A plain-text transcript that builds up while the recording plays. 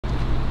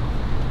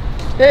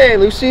Hey,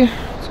 Lucy.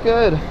 It's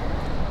good.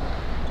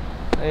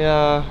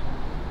 I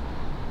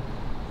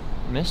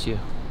miss you.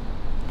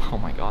 Oh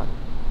my God.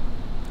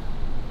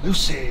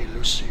 Lucy,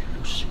 Lucy,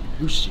 Lucy,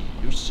 Lucy,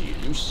 Lucy,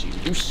 Lucy,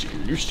 Lucy,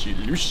 Lucy,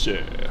 Lucy.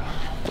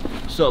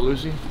 What's up,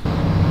 Lucy?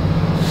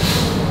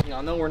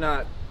 I know we're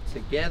not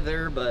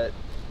together, but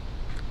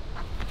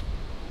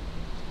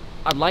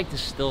I'd like to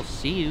still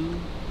see you.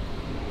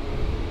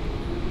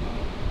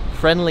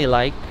 Friendly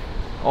like.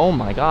 Oh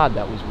my God,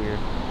 that was weird.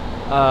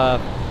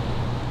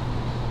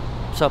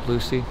 What's up,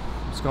 Lucy?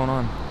 What's going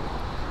on?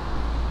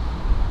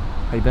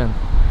 How you been?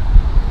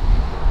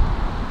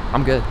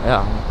 I'm good,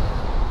 yeah.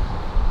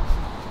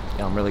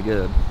 Yeah, I'm really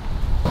good.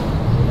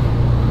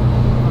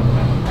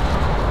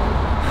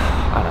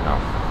 I don't know.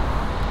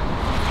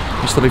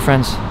 You still be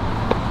friends?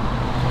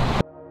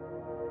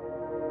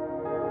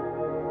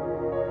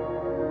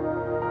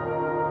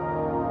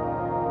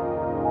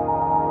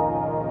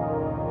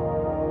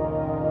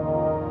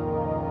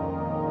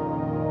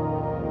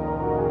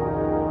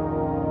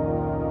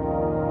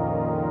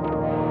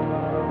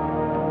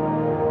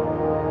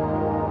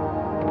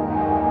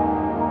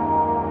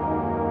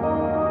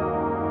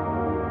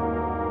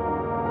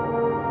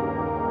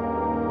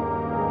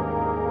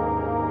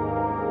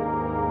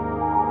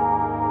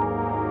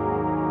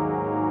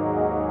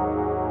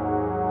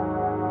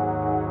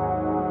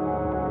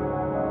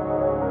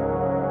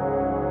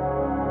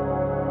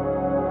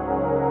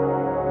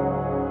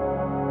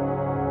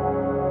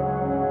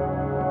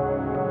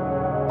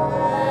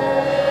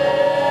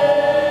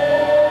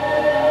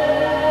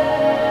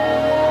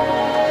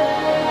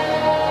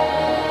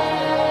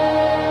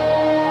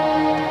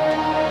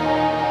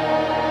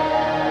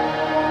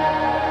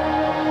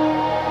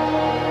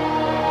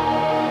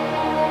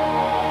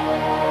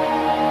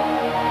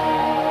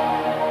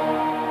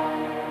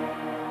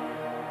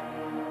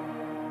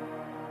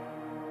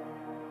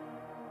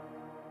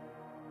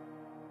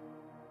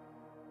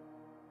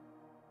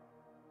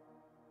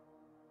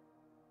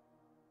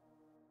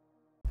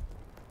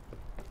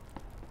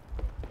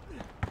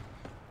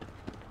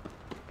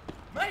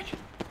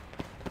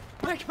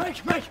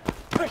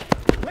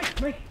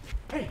 Mike,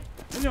 hey,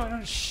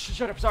 no,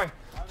 shut up, sorry.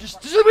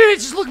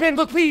 Just look, man,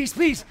 look,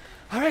 please,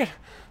 all right?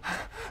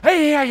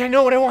 Hey, I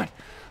know what I want.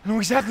 I know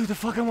exactly what the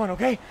fuck I want,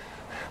 okay?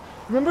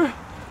 Remember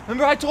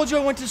I told you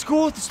I went to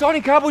school with the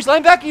starting Cowboys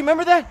linebacker, you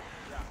remember that?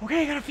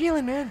 Okay, I got a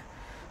feeling, man.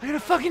 I got a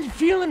fucking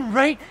feeling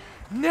right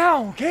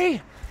now,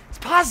 okay? It's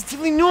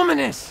positively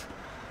numinous,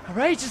 all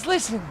right? Just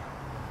listen.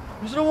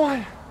 Here's what I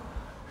want.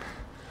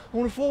 I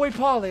want a four-way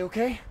parlay,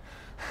 okay?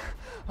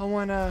 I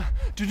want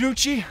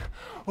Danucci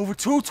over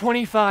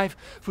 225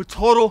 for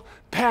total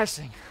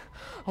passing.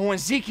 I want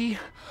Zeke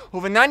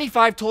over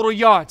 95 total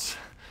yards.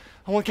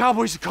 I want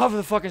Cowboys to cover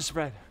the fucking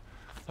spread.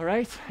 All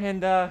right?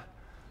 And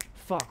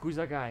fuck, who's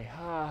that guy?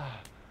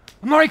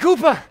 Amari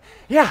Cooper.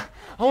 Yeah,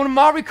 I want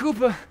Amari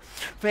Cooper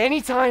for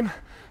any time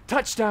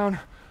touchdown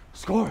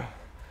score.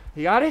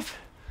 You got it?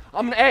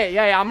 I'm gonna. Hey,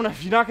 yeah.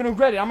 You're not gonna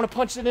regret it. I'm gonna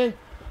punch it in.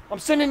 I'm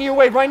sending you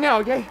away right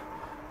now. Okay?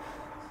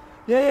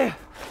 Yeah.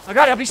 I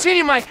got it. I'll be seeing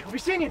you, Mike. I'll be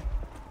seeing you.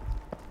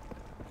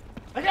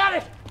 I got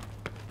it.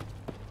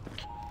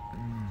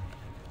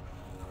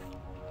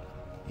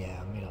 Yeah,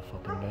 I made a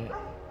fucking bet.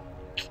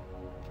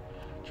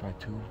 Try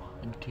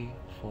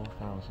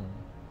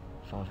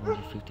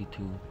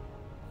 $24,552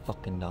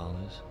 fucking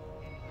dollars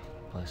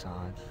plus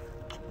odds.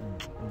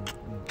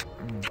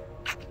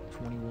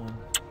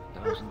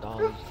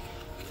 $21,000.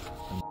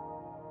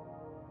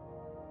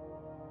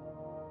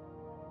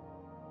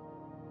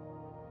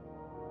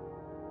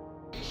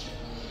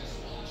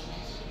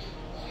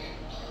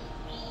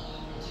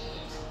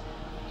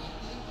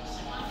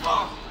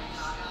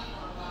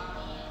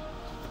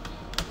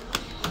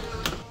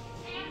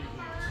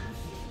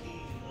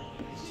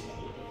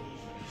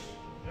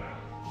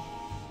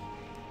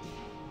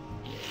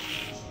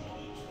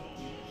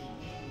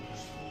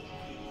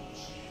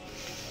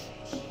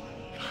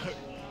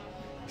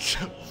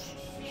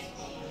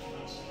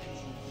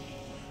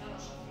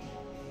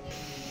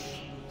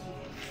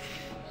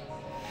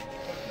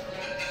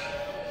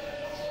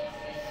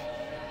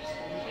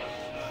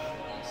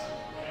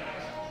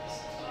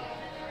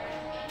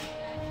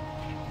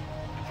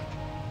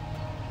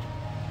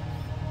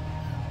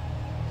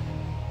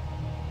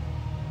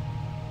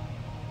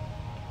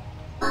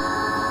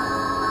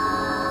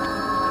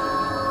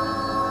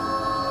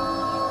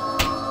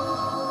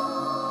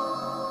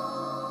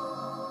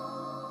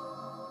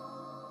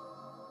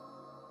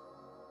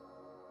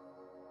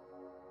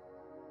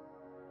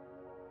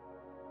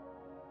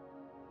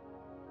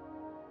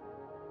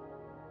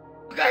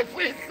 Guys,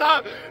 please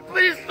stop!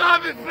 Please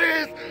stop it,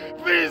 please!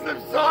 Please, I'm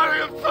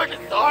sorry, I'm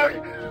fucking sorry!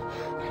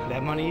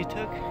 That money you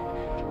took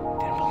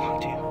didn't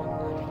belong to you.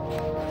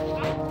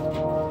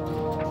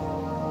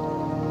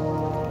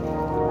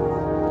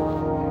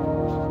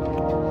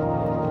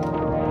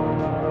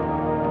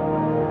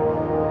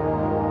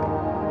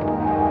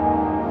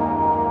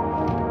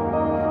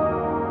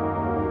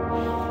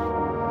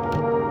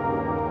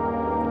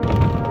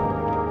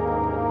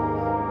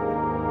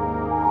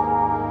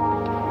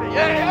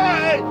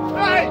 Yeah! Hey!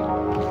 Hey!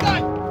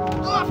 Hey!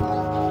 Off!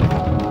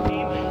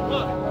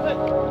 Look!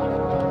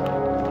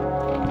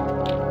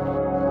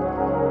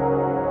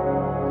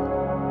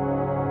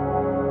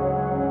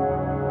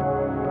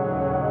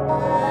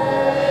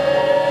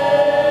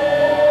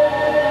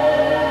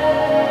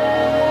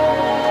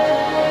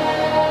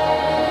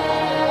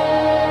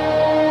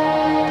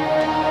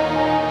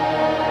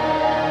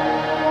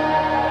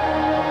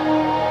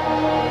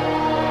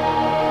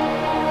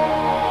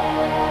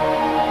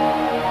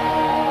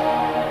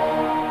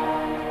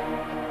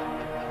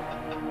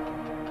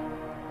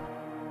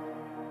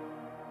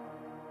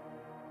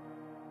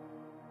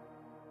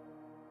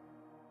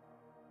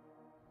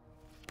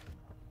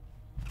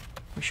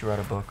 We should write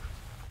a book.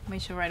 We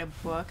should write a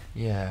book.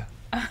 Yeah.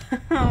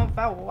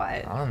 About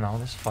what? I don't know.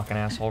 This fucking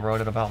asshole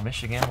wrote it about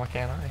Michigan. Why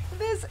can't I?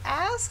 This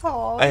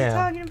asshole. Oh, You're yeah.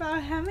 talking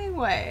about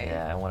Hemingway.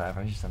 Yeah,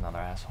 whatever. He's just another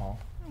asshole.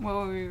 What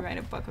would we write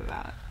a book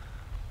about?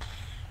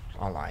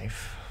 Our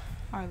life.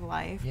 Our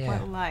life? Yeah.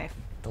 What life?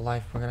 The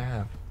life we're gonna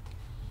have.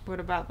 What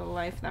about the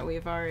life that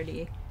we've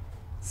already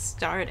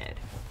started?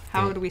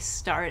 How Yeah. would we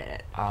start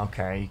it?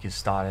 Okay, you can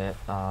start it.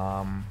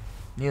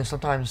 You know,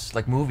 sometimes,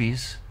 like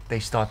movies, they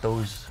start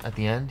those at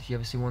the end. You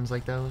ever see ones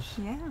like those?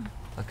 Yeah.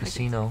 A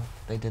Casino.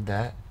 They did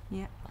that.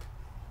 Yeah.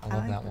 I love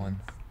like that those. one.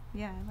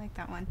 Yeah, I like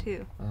that one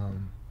too.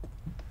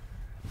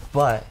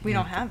 But We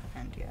don't have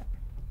an end yet.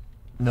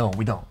 No,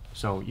 we don't.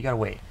 So you gotta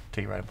wait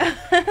till you write a book.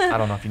 I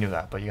don't know if you knew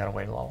that, but you gotta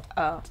wait a Oh.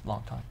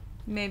 long time.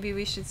 Maybe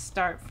we should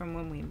start from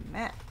when we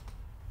met.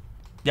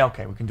 Yeah,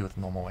 okay, we can do it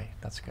the normal way.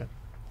 That's good.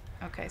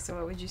 Okay, so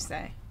what would you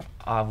say?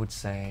 I would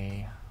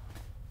say.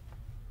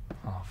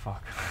 Oh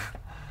fuck.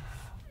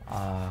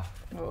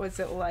 What was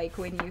it like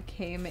when you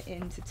came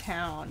into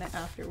town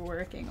after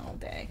working all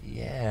day?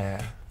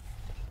 Yeah.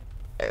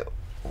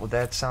 Well,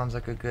 that sounds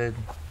like a good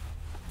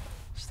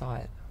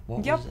start.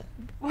 What Yep. was it?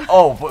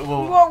 Oh, but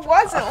well. What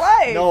was it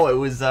like? No, it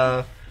was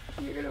You're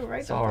gonna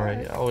write the Sorry,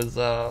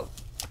 book.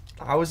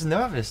 I was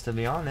nervous, to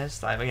be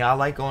honest. I mean, I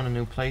like going to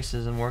new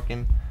places and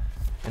working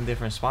in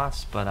different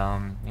spots, but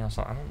you know,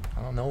 so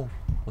I don't know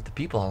what the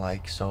people are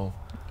like, so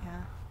Yeah.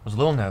 I was a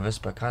little nervous,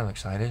 but kind of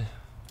excited,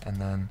 and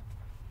then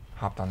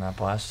hopped on that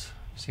bus,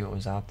 see what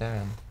was out there,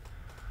 and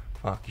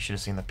fuck, you should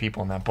have seen the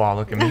people in that bar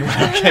look at me when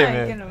I came I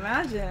in. can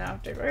imagine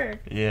after work.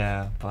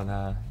 Yeah, but you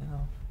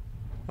know,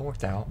 it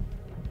worked out.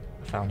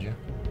 I found you.